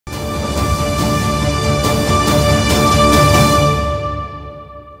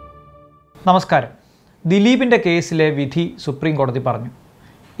നമസ്കാരം. ദിലീപിൻ്റെ കേസിലെ വിധി സുപ്രീം കോടതി പറഞ്ഞു.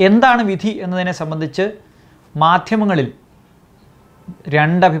 എന്താണ് വിധി എന്നതിനെ സംബന്ധിച്ച് മാധ്യമങ്ങളിൽ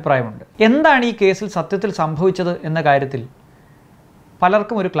രണ്ടഭിപ്രായമുണ്ട്. എന്താണ് ഈ കേസിൽ സത്യത്തിൽ സംഭവിച്ചത് എന്ന കാര്യത്തിൽ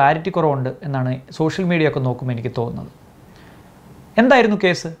പലർക്കും ഒരു ക്ലാരിറ്റി കുറവുണ്ട് എന്നാണ് സോഷ്യൽ മീഡിയ ഒക്കെ നോക്കുമ്പോൾ എനിക്ക് തോന്നുന്നത്. എന്തായിരുന്നു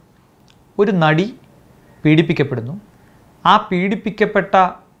കേസ്? ഒരു നടി പീഡിപ്പിക്കപ്പെടുന്നു. ആ പീഡിപ്പിക്കപ്പെട്ട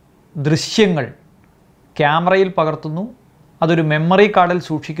ദൃശ്യങ്ങൾ ക്യാമറയിൽ പകർത്തുന്നു. അതൊരു മെമ്മറി കാർഡിൽ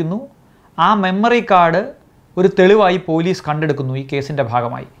സൂക്ഷിക്കുന്നു. ആ മെമ്മറി കാർഡ് ഒരു തെളിവായി പോലീസ് കണ്ടെടുക്കുന്നു ഈ കേസിൻ്റെ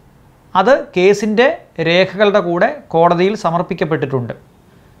ഭാഗമായി. അത് കേസിൻ്റെ രേഖകളുടെ കൂടെ കോടതിയിൽ സമർപ്പിക്കപ്പെട്ടിട്ടുണ്ട്.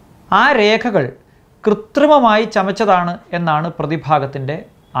 ആ രേഖകൾ കൃത്രിമമായി ചമച്ചതാണ് എന്നാണ് പ്രതിഭാഗത്തിൻ്റെ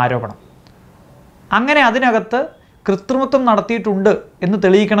ആരോപണം. അങ്ങനെ അതിനകത്ത് കൃത്രിമത്വം നടത്തിയിട്ടുണ്ട് എന്ന്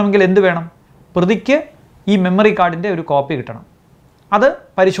തെളിയിക്കണമെങ്കിൽ എന്ത് വേണം? പ്രതിക്ക് ഈ മെമ്മറി കാർഡിൻ്റെ ഒരു കോപ്പി കിട്ടണം. അത്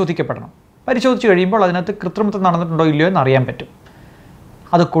പരിശോധിക്കപ്പെടണം. പരിശോധിച്ച് കഴിയുമ്പോൾ അതിനകത്ത് കൃത്രിമത്വം നടന്നിട്ടുണ്ടോ ഇല്ലയോ എന്ന് അറിയാൻ പറ്റും.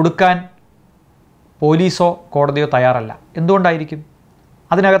 അത് കൊടുക്കാൻ പോലീസോ കോടതിയോ തയ്യാറല്ല. എന്തുകൊണ്ടായിരിക്കും?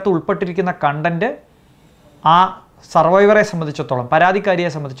 അതിനകത്ത് ഉൾപ്പെട്ടിരിക്കുന്ന കണ്ടൻറ്റ് ആ സർവൈവറെ സംബന്ധിച്ചിടത്തോളം, പരാതിക്കാരിയെ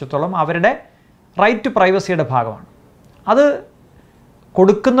സംബന്ധിച്ചിടത്തോളം അവരുടെ റൈറ്റ് ടു പ്രൈവസിയുടെ ഭാഗമാണ്. അത്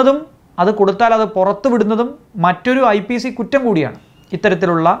കൊടുക്കുന്നതും അത് കൊടുത്താൽ അത് പുറത്തു വിടുന്നതും മറ്റൊരു IPC കുറ്റം കൂടിയാണ്.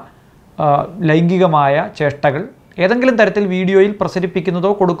 ഇത്തരത്തിലുള്ള ലൈംഗികമായ ചേഷ്ടകൾ ഏതെങ്കിലും തരത്തിൽ വീഡിയോയിൽ പ്രസരിപ്പിക്കുന്നതോ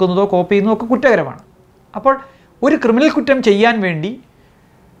കൊടുക്കുന്നതോ കോപ്പി ചെയ്യുന്നതോ ഒക്കെ കുറ്റകരമാണ്. അപ്പോൾ ഒരു ക്രിമിനൽ കുറ്റം ചെയ്യാൻ വേണ്ടി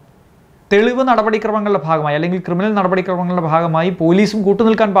തെളിവ് നടപടിക്രമങ്ങളുടെ ഭാഗമായി അല്ലെങ്കിൽ ക്രിമിനൽ നടപടിക്രമങ്ങളുടെ ഭാഗമായി പോലീസും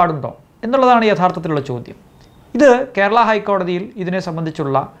കൂട്ടുനിൽക്കാൻ പാടുണ്ടോ എന്നുള്ളതാണ് യഥാർത്ഥത്തിലുള്ള ചോദ്യം. ഇത് കേരള ഹൈക്കോടതിയിൽ ഇതിനെ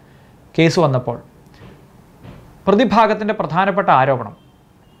സംബന്ധിച്ചുള്ള കേസ് വന്നപ്പോൾ പ്രതിഭാഗത്തിൻ്റെ പ്രധാനപ്പെട്ട ആരോപണം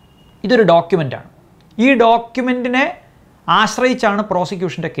ഇതൊരു ഡോക്യുമെൻ്റാണ്. ഈ ഡോക്യുമെൻറ്റിനെ ആശ്രയിച്ചാണ്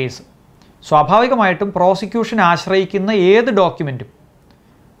പ്രോസിക്യൂഷൻ്റെ കേസ്. സ്വാഭാവികമായിട്ടും പ്രോസിക്യൂഷൻ ആശ്രയിക്കുന്ന ഏത് ഡോക്യുമെൻറ്റും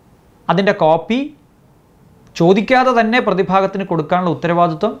അതിൻ്റെ കോപ്പി ചോദിക്കാതെ തന്നെ പ്രതിഭാഗത്തിന് കൊടുക്കാനുള്ള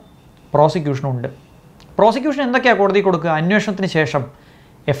ഉത്തരവാദിത്വം പ്രോസിക്യൂഷനുണ്ട്. പ്രോസിക്യൂഷൻ എന്തൊക്കെയാണ് കോടതി കൊടുക്കുക? അന്വേഷണത്തിന് ശേഷം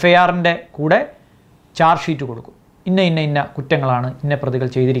FIRൻ്റെ കൂടെ ചാർജ് ഷീറ്റ് കൊടുക്കും. ഇന്ന കുറ്റങ്ങളാണ് ഇന്ന പ്രതികൾ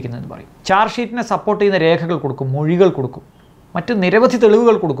ചെയ്തിരിക്കുന്നതെന്ന് പറയും. ചാർജ് ഷീറ്റിനെ സപ്പോർട്ട് ചെയ്യുന്ന രേഖകൾ കൊടുക്കും, മൊഴികൾ കൊടുക്കും, മറ്റ് നിരവധി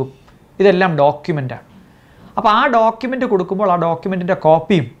തെളിവുകൾ കൊടുക്കും. ഇതെല്ലാം ഡോക്യുമെൻ്റാണ്. അപ്പോൾ ആ ഡോക്യുമെൻ്റ് കൊടുക്കുമ്പോൾ ആ ഡോക്യുമെൻറ്റിൻ്റെ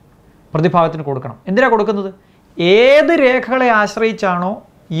കോപ്പിയും പ്രതിഭാഗത്തിന് കൊടുക്കണം. എന്തിനാണ് കൊടുക്കുന്നത്? ഏത് രേഖകളെ ആശ്രയിച്ചാണോ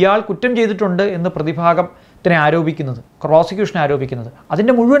ഇയാൾ കുറ്റം ചെയ്തിട്ടുണ്ട് എന്ന് പ്രതിഭാഗത്തിനെ ആരോപിക്കുന്നത്, പ്രോസിക്യൂഷനെ ആരോപിക്കുന്നത്,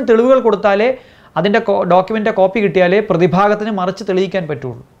 അതിൻ്റെ മുഴുവൻ തെളിവുകൾ കൊടുത്താലേ അതിൻ്റെ ഡോക്യുമെൻ്റിൻ്റെ കോപ്പി കിട്ടിയാലേ പ്രതിഭാഗത്തിന് മറിച്ച് തെളിയിക്കാൻ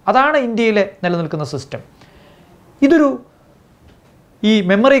പറ്റുള്ളൂ. അതാണ് ഇന്ത്യയിലെ നിലനിൽക്കുന്ന സിസ്റ്റം. ഈ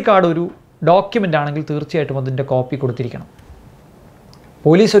മെമ്മറി കാർഡ് ഒരു ഡോക്യുമെൻ്റ് ആണെങ്കിൽ തീർച്ചയായിട്ടും അതിൻ്റെ കോപ്പി കൊടുത്തിരിക്കണം.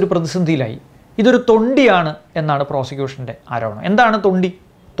 പോലീസ് ഒരു പ്രതിസന്ധിയിലായി. ഇതൊരു തൊണ്ടിയാണ് എന്നാണ് പ്രോസിക്യൂഷൻ്റെ ആരോപണം. എന്താണ് തൊണ്ടി?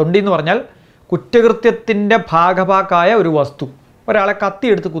 തൊണ്ടി എന്ന് പറഞ്ഞാൽ കുറ്റകൃത്യത്തിൻ്റെ ഭാഗഭാക്കായ ഒരു വസ്തു. ഒരാളെ കത്തി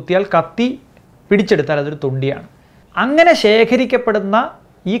എടുത്ത് കുത്തിയാൽ കത്തി പിടിച്ചെടുത്താൽ അതൊരു തൊണ്ടിയാണ്. അങ്ങനെ ശേഖരിക്കപ്പെടുന്ന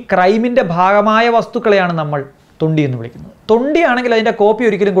ഈ ക്രൈമിൻ്റെ ഭാഗമായ വസ്തുക്കളെയാണ് നമ്മൾ തൊണ്ടി എന്ന് വിളിക്കുന്നത്. തൊണ്ടിയാണെങ്കിൽ അതിൻ്റെ കോപ്പി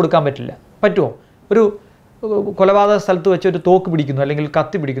ഒരിക്കലും കൊടുക്കാൻ പറ്റില്ല. പറ്റുമോ? ഒരു കൊലപാതക സ്ഥലത്ത് വെച്ച് ഒരു തോക്ക് പിടിക്കുന്നു അല്ലെങ്കിൽ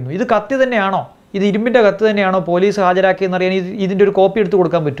കത്തി പിടിക്കുന്നു. ഇത് കത്തി തന്നെയാണോ, ഇത് ഇരുമ്പിൻ്റെ കത്തി തന്നെയാണോ പോലീസ് ഹാജരാക്കിയെന്നറിയാൻ ഇതിൻ്റെ ഒരു കോപ്പി എടുത്ത്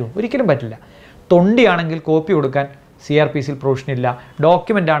കൊടുക്കാൻ പറ്റുമോ? ഒരിക്കലും പറ്റില്ല. തൊണ്ടിയാണെങ്കിൽ കോപ്പി കൊടുക്കാൻ CRPCയിൽ പ്രൊവിഷനില്ല.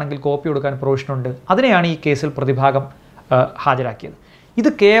 ഡോക്യുമെൻ്റ് ആണെങ്കിൽ കോപ്പി കൊടുക്കാൻ പ്രൊവിഷനുണ്ട്. അതിനെയാണ് ഈ കേസിൽ പ്രതിഭാഗം ഹാജരാക്കിയത്. ഇത്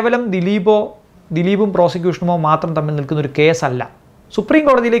കേവലം ദിലീപും പ്രോസിക്യൂഷനുമോ മാത്രം തമ്മിൽ നിൽക്കുന്ന ഒരു കേസല്ല. സുപ്രീം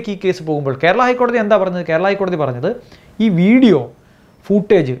കോടതിയിലേക്ക് ഈ കേസ് പോകുമ്പോൾ കേരള ഹൈക്കോടതി എന്താ പറഞ്ഞത്? കേരള ഹൈക്കോടതി പറഞ്ഞത് ഈ വീഡിയോ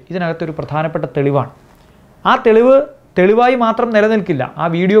ഫൂട്ടേജ് ഇതിനകത്തൊരു പ്രധാനപ്പെട്ട തെളിവാണ്. ആ തെളിവായി മാത്രം നിലനിൽക്കില്ല. ആ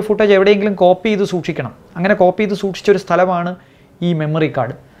വീഡിയോ ഫൂട്ടേജ് എവിടെയെങ്കിലും കോപ്പി ചെയ്ത് സൂക്ഷിക്കണം. അങ്ങനെ കോപ്പി ചെയ്ത് സൂക്ഷിച്ചൊരു സ്ഥലമാണ് ഈ മെമ്മറി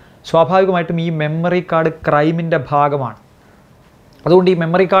കാർഡ്. സ്വാഭാവികമായിട്ടും ഈ മെമ്മറി കാർഡ് ക്രൈമിൻ്റെ ഭാഗമാണ്. അതുകൊണ്ട് ഈ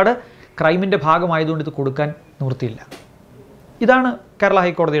മെമ്മറി കാർഡ് ക്രൈമിൻ്റെ ഭാഗമായതുകൊണ്ട് ഇത് കൊടുക്കാൻ നിവൃത്തിയില്ല. ഇതാണ് കേരള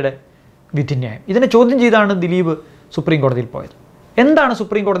ഹൈക്കോടതിയുടെ വിധിന്യായം. ഇതിനെ ചോദ്യം ചെയ്താണ് ദിലീപ് സുപ്രീം കോടതിയിൽ പോയത്. എന്താണ്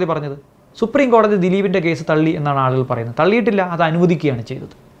സുപ്രീം കോടതി പറഞ്ഞത്? സുപ്രീം കോടതി ദിലീപിൻ്റെ കേസ് തള്ളി എന്നാണ് ആളുകൾ പറയുന്നത്. തള്ളിയിട്ടില്ല, അത് അനുവദിക്കുകയാണ്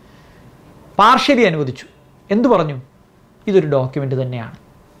ചെയ്തത്. പാർഷ്യലി അനുവദിച്ചു. എന്തു പറഞ്ഞു? ഇതൊരു ഡോക്യുമെൻ്റ് തന്നെയാണ്.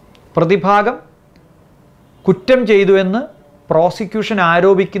 പ്രതിഭാഗം കുറ്റം ചെയ്തു എന്ന് പ്രോസിക്യൂഷൻ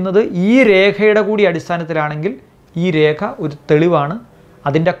ആരോപിക്കുന്നത് ഈ രേഖയുടെ കൂടി അടിസ്ഥാനത്തിലാണെങ്കിൽ ഈ രേഖ ഒരു തെളിവാണ്.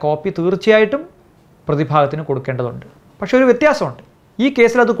 അതിൻ്റെ കോപ്പി തീർച്ചയായിട്ടും പ്രതിഭാഗത്തിന് കൊടുക്കേണ്ടതുണ്ട്. പക്ഷേ ഒരു വ്യത്യാസമുണ്ട്. ഈ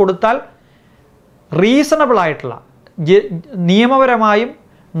കേസിൽ അത് കൊടുത്താൽ റീസണബിളായിട്ടുള്ള നിയമപരമായും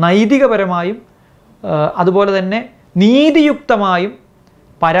നൈതികപരമായും അതുപോലെ തന്നെ നീതിയുക്തമായും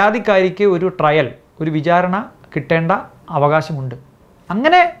പരാതിക്കാരിക്ക് ഒരു ട്രയൽ, ഒരു വിചാരണ കിട്ടേണ്ട അവകാശമുണ്ട്.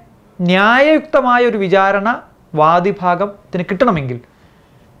 അങ്ങനെ ന്യായയുക്തമായ ഒരു വിചാരണ വാദിഭാഗത്തിന് കിട്ടണമെങ്കിൽ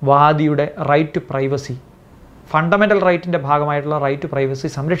വാദിയുടെ റൈറ്റ് ടു പ്രൈവസി, ഫണ്ടമെൻ്റൽ റൈറ്റിൻ്റെ ഭാഗമായിട്ടുള്ള റൈറ്റ് ടു പ്രൈവസി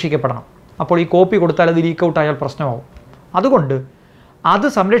സംരക്ഷിക്കപ്പെടണം. അപ്പോൾ ഈ കോപ്പി കൊടുത്താൽ അത് ലീക്ക് ഔട്ട് ആയാൽ പ്രശ്നമാവും. അതുകൊണ്ട് അത്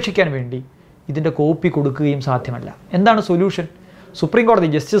സംരക്ഷിക്കാൻ വേണ്ടി ഇതിൻ്റെ കോപ്പി കൊടുക്കുകയും സാധ്യമല്ല. എന്താണ് സൊല്യൂഷൻ? സുപ്രീം കോടതി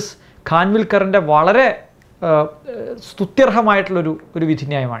ജസ്റ്റിസ് ഖാൻവിൽക്കറിൻ്റെ വളരെ സ്തുത്യർഹമായിട്ടുള്ളൊരു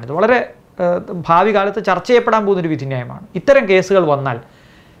വിധിന്യായമാണിത്. വളരെ ഭാവി കാലത്ത് ചർച്ച ചെയ്യപ്പെടാൻ പോകുന്നൊരു വിധിന്യായമാണ്. ഇത്തരം കേസുകൾ വന്നാൽ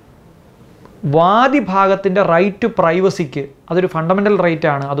വാദിഭാഗത്തിൻ്റെ റൈറ്റ് ടു പ്രൈവസിക്ക് അതൊരു ഫണ്ടമെൻ്റൽ റൈറ്റ്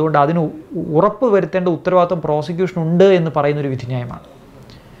ആണ്. അതുകൊണ്ട് അതിന് ഉറപ്പ് വരുത്തേണ്ട ഉത്തരവാദിത്വം പ്രോസിക്യൂഷൻ ഉണ്ട് എന്ന് പറയുന്നൊരു വിധിന്യായമാണ്.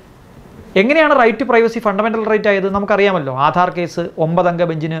 എങ്ങനെയാണ് right to privacy fundamental right ആയത്? നമുക്കറിയാമല്ലോ. ആധാർ കേസ് 9 അംഗ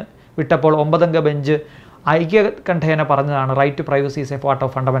ബെഞ്ചിന് വിട്ടപ്പോൾ 9 അംഗ ബെഞ്ച് ഐക്യകണ്ഠേന പറഞ്ഞതാണ് right to privacy is A part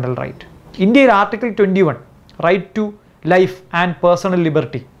of fundamental right. ഇന്ത്യയിൽ article 21 right to life and personal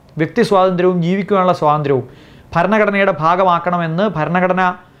liberty, വ്യക്തി സ്വാതന്ത്ര്യവും ജീവിക്കുവാനുള്ള സ്വാതന്ത്ര്യവും ഭരണഘടനയുടെ ഭാഗമാക്കണമെന്ന് ഭരണഘടന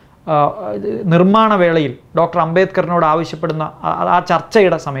നിർമ്മാണ വേളയിൽ ഡോക്ടർ അംബേദ്കറിനോട് ആവശ്യപ്പെടുന്ന ആ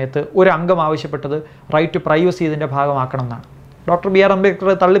ചർച്ചയുടെ സമയത്ത് ഒരു അംഗം ആവശ്യപ്പെട്ടത് റൈറ്റ് ടു പ്രൈവസി ഇതിൻ്റെ ഭാഗമാക്കണം എന്നാണ്. Doctor BR Ambedkar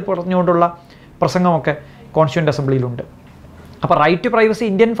തള്ളിപ്പറഞ്ഞുകൊണ്ടുള്ള പ്രസംഗമൊക്കെ constituent അസംബ്ലിയിലുണ്ട്. അപ്പോൾ right to privacy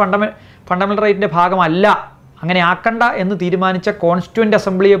Indian fundamental റൈറ്റിൻ്റെ ഭാഗമല്ല, അങ്ങനെ ആക്കണ്ട എന്ന് തീരുമാനിച്ച കോൺസ്റ്റിറ്റ്യൂൻ്റ്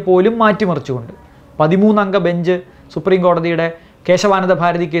അസംബ്ലിയെ പോലും മാറ്റിമറിച്ചുകൊണ്ട് 13 അംഗ ബെഞ്ച് സുപ്രീം കോടതിയുടെ കേശവാനന്ദ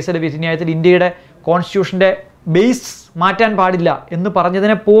ഭാരതി കേസിലെ വിധിന്യായത്തിൽ ഇന്ത്യയുടെ കോൺസ്റ്റിറ്റ്യൂഷൻ്റെ ബേസ് മാറ്റാൻ പാടില്ല എന്ന്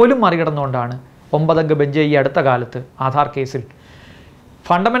പറഞ്ഞതിനെ പോലും മറികടന്നുകൊണ്ടാണ് 9 അംഗ ബെഞ്ച് ഈ അടുത്ത കാലത്ത് ആധാർ കേസിൽ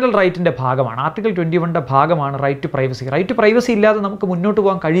ഫണ്ടമെൻ്റൽ റൈറ്റിൻ്റെ ഭാഗമാണ്, ആർട്ടിക്കിൾ 21ൻ്റെ ഭാഗമാണ് right to privacy. Right to privacy ഇല്ലാതെ നമുക്ക് മുന്നോട്ട്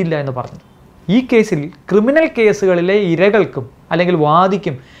പോകാൻ കഴിയില്ല എന്ന് പറഞ്ഞത്. ഈ കേസിൽ ക്രിമിനൽ കേസുകളിലെ ഇരകൾക്കും അല്ലെങ്കിൽ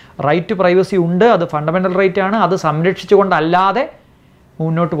വാദിക്കും റൈറ്റ് ടു പ്രൈവസി ഉണ്ട്, അത് ഫണ്ടമെൻ്റൽ റൈറ്റ് ആണ്, അത് സംരക്ഷിച്ചുകൊണ്ടല്ലാതെ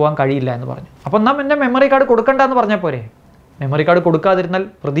മുന്നോട്ട് പോകാൻ കഴിയില്ല എന്ന് പറഞ്ഞു. അപ്പം നാം എൻ്റെ മെമ്മറി കാർഡ് കൊടുക്കണ്ട എന്ന് പറഞ്ഞാൽ പോരെ? മെമ്മറി കാർഡ് കൊടുക്കാതിരുന്നാൽ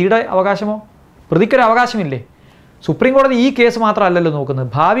പ്രതിയുടെ അവകാശമോ? പ്രതിക്കൊരു അവകാശമില്ലേ? സുപ്രീം കോടതി ഈ കേസ് മാത്രമല്ലല്ലോ നോക്കുന്നത്,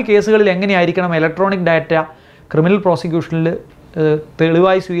 ഭാവി കേസുകളിൽ എങ്ങനെയായിരിക്കണം ഇലക്ട്രോണിക് ഡാറ്റ ക്രിമിനൽ പ്രോസിക്യൂഷനിൽ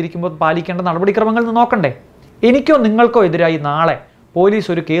തെളിവായി സ്വീകരിക്കുമ്പോൾ പാലിക്കേണ്ട നടപടിക്രമങ്ങൾ നോക്കണ്ടേ? എനിക്കോ നിങ്ങൾക്കോ എതിരായി നാളെ പോലീസ്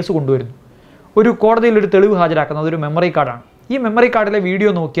ഒരു കേസ് കൊണ്ടുവരുന്നു, ഒരു കോടതിയിൽ ഒരു തെളിവ് ഹാജരാക്കുന്നത് ഒരു മെമ്മറി കാർഡാണ്. ഈ മെമ്മറി കാർഡിലെ വീഡിയോ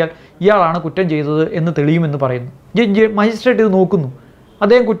നോക്കിയാൽ ഇയാളാണ് കുറ്റം ചെയ്തത് എന്ന് തെളിയുമെന്ന് പറയുന്നു. മജിസ്ട്രേറ്റ് ഇത് നോക്കുന്നു,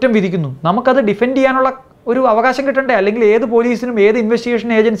 അദ്ദേഹം കുറ്റം വിധിക്കുന്നു. നമുക്കത് ഡിഫെൻഡ് ചെയ്യാനുള്ള ഒരു അവകാശം കിട്ടണ്ടേ? അല്ലെങ്കിൽ ഏത് പോലീസിനും ഏത് ഇൻവെസ്റ്റിഗേഷൻ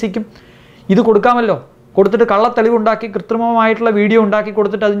ഏജൻസിക്കും ഇത് കൊടുക്കാമല്ലോ. കൊടുത്തിട്ട് കള്ളത്തെളിവുണ്ടാക്കി കൃത്രിമമായിട്ടുള്ള വീഡിയോ ഉണ്ടാക്കി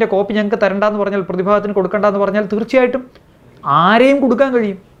കൊടുത്തിട്ട് അതിൻ്റെ കോപ്പി ഞങ്ങൾക്ക് തരണ്ടെന്ന് പറഞ്ഞാൽ, പ്രതിഭാഗത്തിന് കൊടുക്കണ്ടെന്ന് പറഞ്ഞാൽ തീർച്ചയായിട്ടും ആരെയും കൊടുക്കാൻ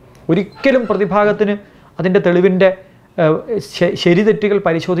കഴിയും. ഒരിക്കലും പ്രതിഭാഗത്തിന് അതിൻ്റെ തെളിവിൻ്റെ ശരിതെറ്റുകൾ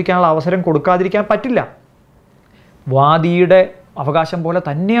പരിശോധിക്കാനുള്ള അവസരം കൊടുക്കാതിരിക്കാൻ പറ്റില്ല. വാദിയുടെ അവകാശം പോലെ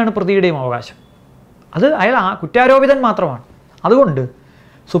തന്നെയാണ് പ്രതിയുടെയും അവകാശം. അത് അയാൾ കുറ്റാരോപിതൻ മാത്രമാണ്. അതുകൊണ്ട്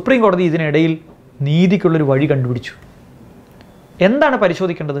സുപ്രീം കോടതി ഇതിനിടയിൽ നീതിക്കുള്ളൊരു വഴി കണ്ടുപിടിച്ചു. എന്താണ്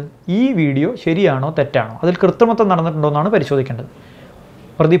പരിശോധിക്കേണ്ടത്? ഈ വീഡിയോ ശരിയാണോ തെറ്റാണോ, അതിൽ കൃത്രിമത്വം നടന്നിട്ടുണ്ടോ എന്നാണ് പരിശോധിക്കേണ്ടത്.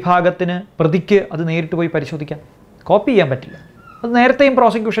 പ്രതിക്ക് അത് നേരിട്ട് പോയി പരിശോധിക്കാം, കോപ്പി ചെയ്യാൻ പറ്റില്ല. അത് നേരത്തെയും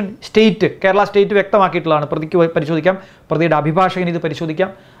പ്രോസിക്യൂഷൻ കേരള സ്റ്റേറ്റ് വ്യക്തമാക്കിയിട്ടുള്ളതാണ്. പ്രതിക്ക് പരിശോധിക്കാം, പ്രതിയുടെ അഭിഭാഷകന് ഇത് പരിശോധിക്കാം,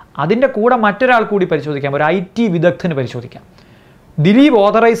 അതിൻ്റെ കൂടെ മറ്റൊരാൾ കൂടി പരിശോധിക്കാം, ഒരു IT വിദഗ്ധന് പരിശോധിക്കാം. ദിലീപ്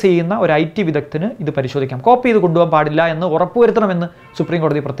ഓതറൈസ് ചെയ്യുന്ന ഒരു IT വിദഗ്ധന് ഇത് പരിശോധിക്കാം. കോപ്പി ചെയ്ത് കൊണ്ടുപോകാൻ പാടില്ല എന്ന് ഉറപ്പുവരുത്തണമെന്ന് സുപ്രീം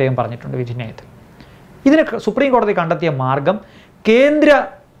കോടതി പ്രത്യേകം പറഞ്ഞിട്ടുണ്ട് വിധിന്യായത്തിൽ. ഇതിന് സുപ്രീം കോടതി കണ്ടെത്തിയ മാർഗം കേന്ദ്ര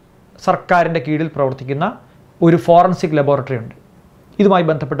സർക്കാരിൻ്റെ കീഴിൽ പ്രവർത്തിക്കുന്ന ഒരു ഫോറൻസിക് ലബോറട്ടറി ഉണ്ട്, ഇതുമായി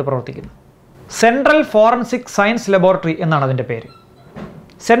ബന്ധപ്പെട്ട് പ്രവർത്തിക്കുന്നു. സെൻട്രൽ ഫോറൻസിക് സയൻസ് ലബോറട്ടറി എന്നാണ് അതിൻ്റെ പേര്.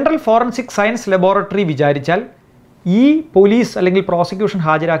 സെൻട്രൽ ഫോറൻസിക് സയൻസ് ലബോറട്ടറി വിചാരിച്ചാൽ ഈ പോലീസ് അല്ലെങ്കിൽ പ്രോസിക്യൂഷൻ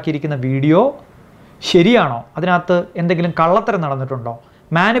ഹാജരാക്കിയിരിക്കുന്ന വീഡിയോ ശരിയാണോ, അതിനകത്ത് എന്തെങ്കിലും കള്ളത്തരം നടന്നിട്ടുണ്ടോ,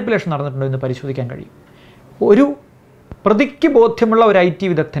 മാനിപ്പുലേഷൻ നടന്നിട്ടുണ്ടോ എന്ന് പരിശോധിക്കാൻ കഴിയും. ഒരു പ്രതിക്ക് ബോധ്യമുള്ള ഒരു IT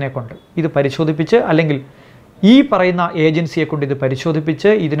വിദഗ്ധനെ കൊണ്ട് ഇത് പരിശോധിപ്പിച്ച്, അല്ലെങ്കിൽ ഈ പറയുന്ന ഏജൻസിയെ കൊണ്ട് ഇത് പരിശോധിപ്പിച്ച്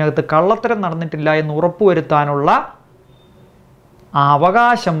ഇതിനകത്ത് കള്ളത്തരം നടന്നിട്ടില്ല എന്ന് ഉറപ്പുവരുത്താനുള്ള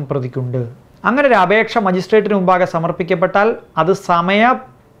അവകാശം പ്രതിക്കുണ്ട്. അങ്ങനെ ഒരു അപേക്ഷ മജിസ്ട്രേറ്റിന് മുമ്പാകെ സമർപ്പിക്കപ്പെട്ടാൽ അത്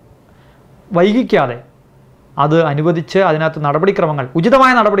വൈകിക്കാതെ അത് അനുവദിച്ച് അതിനകത്ത്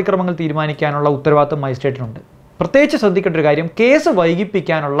ഉചിതമായ നടപടിക്രമങ്ങൾ തീരുമാനിക്കാനുള്ള ഉത്തരവാദിത്വം മജിസ്ട്രേറ്റിനുണ്ട്. പ്രത്യേകിച്ച് ശ്രദ്ധിക്കേണ്ട ഒരു കാര്യം, കേസ്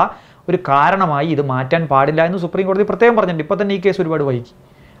വൈകിപ്പിക്കാനുള്ള ഒരു കാരണമായി ഇത് മാറ്റാൻ പാടില്ല എന്ന് സുപ്രീം കോടതി പ്രത്യേകം പറഞ്ഞിട്ടുണ്ട്. ഇപ്പോൾ തന്നെ ഈ കേസ് ഒരുപാട് വൈകി.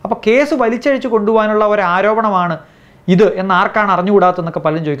 അപ്പോൾ കേസ് വലിച്ചഴിച്ച് കൊണ്ടുപോകാനുള്ള ഒരു ആരോപണമാണ് ഇത് എന്ന് ആർക്കാണ് അറിഞ്ഞുകൂടാത്തതെന്നൊക്കെ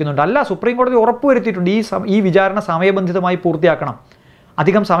പലരും ചോദിക്കുന്നുണ്ട്. അല്ല, സുപ്രീം കോടതി ഉറപ്പുവരുത്തിയിട്ടുണ്ട് ഈ വിചാരണ സമയബന്ധിതമായി പൂർത്തിയാക്കണം,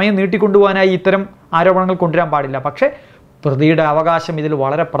 അധികം സമയം നീട്ടിക്കൊണ്ടുപോകാനായി ഇത്തരം ആരോപണങ്ങൾ കൊണ്ടുവരാൻ പാടില്ല. പക്ഷേ പ്രതിയുടെ അവകാശം ഇതിൽ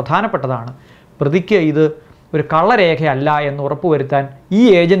വളരെ പ്രധാനപ്പെട്ടതാണ്. പ്രതിക്ക് ഇത് ഒരു കള്ളരേഖയല്ല എന്ന് ഉറപ്പുവരുത്താൻ ഈ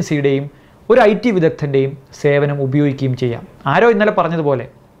ഏജൻസിയുടെയും ഒരു IT വിദഗ്ധൻ്റെയും സേവനം ഉപയോഗിക്കുകയും ചെയ്യാം. ആരോ ഇന്നലെ പറഞ്ഞതുപോലെ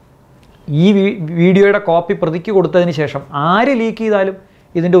ഈ വീഡിയോയുടെ കോപ്പി പ്രതിക്ക് കൊടുത്തതിന് ശേഷം ആര് ലീക്ക് ചെയ്താലും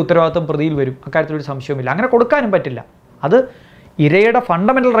ഇതിൻ്റെ ഉത്തരവാദിത്വം പ്രതിയിൽ വരും, അക്കാര്യത്തിലൊരു സംശയവുമില്ല. അങ്ങനെ കൊടുക്കാനും പറ്റില്ല. അത് ഇരയുടെ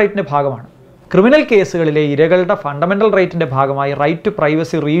ഫണ്ടമെൻ്റൽ റൈറ്റിൻ്റെ ഭാഗമാണ്. ക്രിമിനൽ കേസുകളിലെ ഇരകളുടെ ഫണ്ടമെൻ്റൽ റൈറ്റിൻ്റെ ഭാഗമായി റൈറ്റ് ടു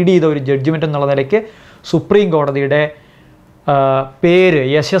പ്രൈവസി റീഡ് ചെയ്ത ഒരു ജഡ്ജ്മെൻ്റ് എന്നുള്ള നിലയ്ക്ക് സുപ്രീം കോടതിയുടെ പേര്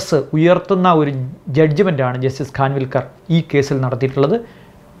യശസ് ഉയർത്തുന്ന ഒരു ജഡ്ജ്മെൻ്റാണ് ജസ്റ്റിസ് ഖാൻവിൽക്കർ ഈ കേസിൽ നടത്തിയിട്ടുള്ളത്.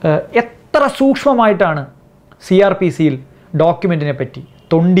 എത്ര സൂക്ഷ്മമായിട്ടാണ് CRPCയിൽ ഡോക്യുമെൻറ്റിനെ പറ്റി,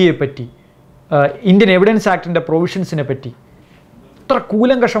 തൊണ്ടിയെപ്പറ്റി, ഇന്ത്യൻ എവിഡൻസ് ആക്ടിൻ്റെ പ്രൊവിഷൻസിനെ പറ്റി എത്ര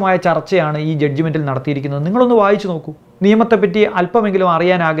കൂലങ്കഷമായ ചർച്ചയാണ് ഈ ജഡ്ജ്മെൻറ്റിൽ നടത്തിയിരിക്കുന്നത്. നിങ്ങളൊന്ന് വായിച്ചു നോക്കൂ. നിയമത്തെപ്പറ്റി അല്പമെങ്കിലും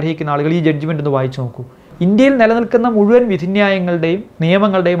അറിയാൻ ആഗ്രഹിക്കുന്ന ആളുകൾ ഈ ജഡ്ജ്മെൻ്റ് ഒന്ന് വായിച്ചു നോക്കൂ. ഇന്ത്യയിൽ നിലനിൽക്കുന്ന മുഴുവൻ വിധിന്യായങ്ങളുടെയും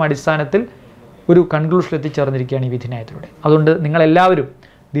നിയമങ്ങളുടെയും അടിസ്ഥാനത്തിൽ ഒരു കൺക്ലൂഷൻ എത്തിച്ചേർന്നിരിക്കുകയാണ് ഈ വിധിന്യായത്തിലൂടെ. അതുകൊണ്ട് നിങ്ങളെല്ലാവരും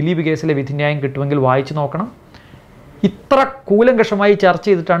ദിലീപ് കേസിലെ വിധിന്യായം കിട്ടുമെങ്കിൽ വായിച്ചു നോക്കണം. ഇത്ര കൂലങ്കഷമായി ചർച്ച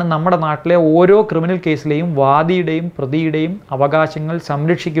ചെയ്തിട്ടാണ് നമ്മുടെ നാട്ടിലെ ഓരോ ക്രിമിനൽ കേസിലെയും വാദിയുടെയും പ്രതിയുടെയും അവകാശങ്ങൾ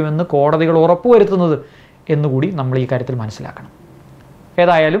സംരക്ഷിക്കുമെന്ന് കോടതികൾ ഉറപ്പുവരുത്തുന്നത് എന്നുകൂടി നമ്മൾ ഈ കാര്യത്തിൽ മനസ്സിലാക്കണം.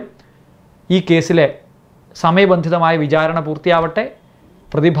 ഏതായാലും ഈ കേസിലെ സമയബന്ധിതമായ വിചാരണ പൂർത്തിയാവട്ടെ.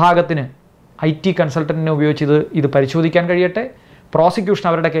 പ്രതിഭാഗത്തിന് IT കൺസൾട്ടൻറ്റിനെ ഉപയോഗിച്ച് ഇത് പരിശോധിക്കാൻ കഴിയട്ടെ. പ്രോസിക്യൂഷൻ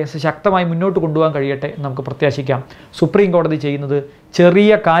അവരുടെ കേസ് ശക്തമായി മുന്നോട്ട് കൊണ്ടുപോകാൻ കഴിയട്ടെ എന്ന് നമുക്ക് പ്രത്യാശിക്കാം. സുപ്രീം കോടതി ചെയ്യുന്നത്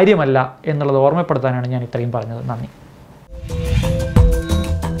ചെറിയ കാര്യമല്ല എന്നുള്ളത് ഓർമ്മപ്പെടുത്താനാണ് ഞാൻ ഇത്രയും പറഞ്ഞത്. നന്ദി.